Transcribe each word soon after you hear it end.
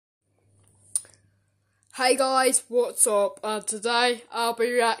Hi guys, what's up? Today I'll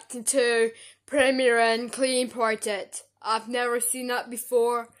be reacting to Premier and Clean Portrait. I've never seen that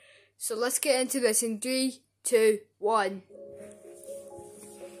before, so let's get into this in 3, 2, 1.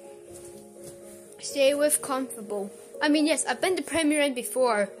 Stay with comfortable. I mean, yes, I've been to Premier Inn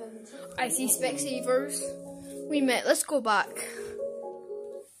before. I see Specsavers. Wait a minute, let's go back.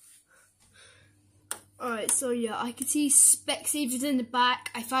 Alright, so yeah, I can see Specsavers in the back.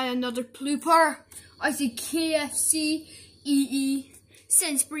 I found another blooper. I see KFC, EE,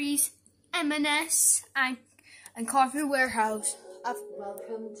 Sainsbury's, M&S, and Coffee Warehouse.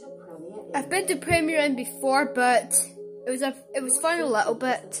 I've been to Premier Inn before, but it was fun a little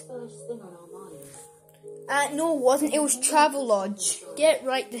bit. No, it wasn't. It was Travel Lodge. Get it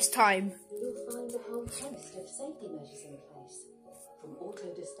right this time. You'll find a whole host of safety measures in place. From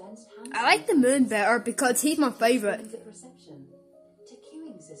auto-dispensed hand I like the moon better because he's my favourite. reception to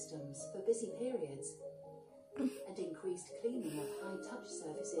queuing systems for busy periods and increased cleaning of high-touch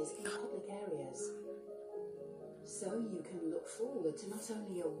surfaces in public areas. So you can look forward to not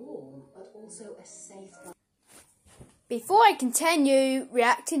only a warm but also a safe. Before I continue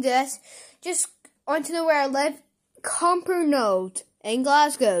reacting to this, just want to know where I live. Cumbernauld in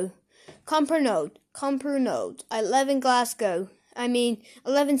Glasgow. Cumbernauld. I live in Glasgow. I mean, I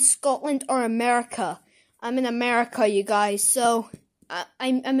live in Scotland or America. I'm in America, you guys. So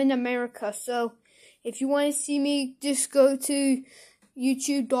I'm in America. So if you want to see me, just go to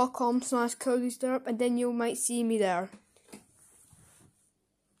youtube.com/CodyStirrup and then you might see me there.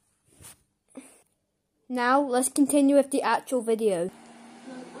 Now let's continue with the actual video. Like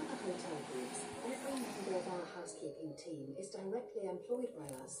other hotel groups, every member of our housekeeping team is directly employed by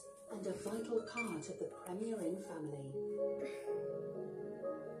us and a vital part of the Premier Inn family.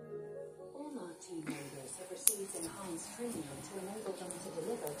 All our team members have received enhanced training to enable them to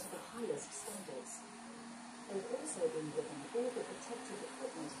deliver to the highest standards. They've also been given all the protective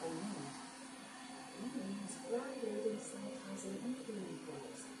equipment they need. That means fly-loading sanitizing and cleaning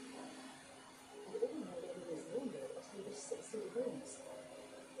products. And all my bedding is laundered at over 60 degrees.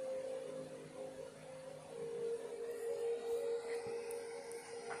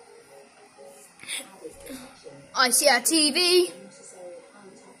 I see a TV. Necessary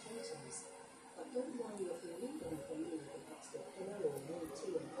high-touch items. But don't worry if you need anything like an extra pillow or more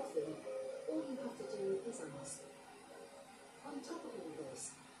tea and coffee. All you have to do is ask. On top of all this,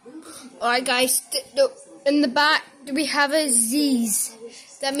 Alright guys, in the back we have a Z's.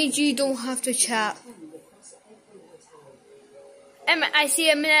 That means you don't have to chat. I see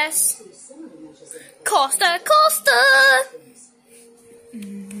M&S. Costa.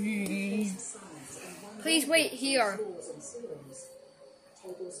 Please wait here.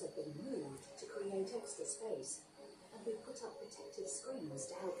 tables have been moved to create extra space, and we put up protective screens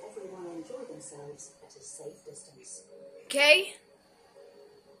to help everyone enjoy themselves at a safe distance. Okay.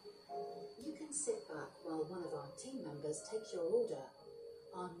 You can sit back while one of our team members takes your order.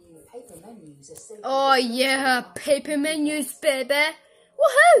 Our new paper menus are safe. Oh yeah, paper menus, baby.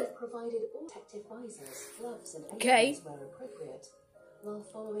 Woohoo! Provided all protective visors, gloves, and Okay. aprons where appropriate. While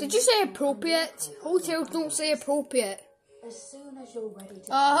following Did you say appropriate? Hotels don't say appropriate. As soon as you're ready to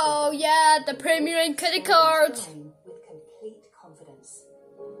Oh yeah, the Premier Inn credit card. with complete confidence.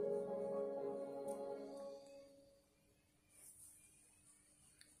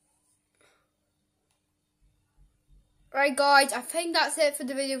 Right guys, I think that's it for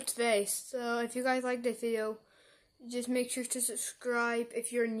the video today. So if you guys like this video, just make sure to subscribe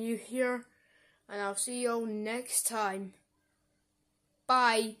if you're new here. And I'll see you all next time.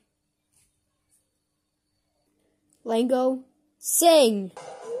 Bye. Lingo, sing.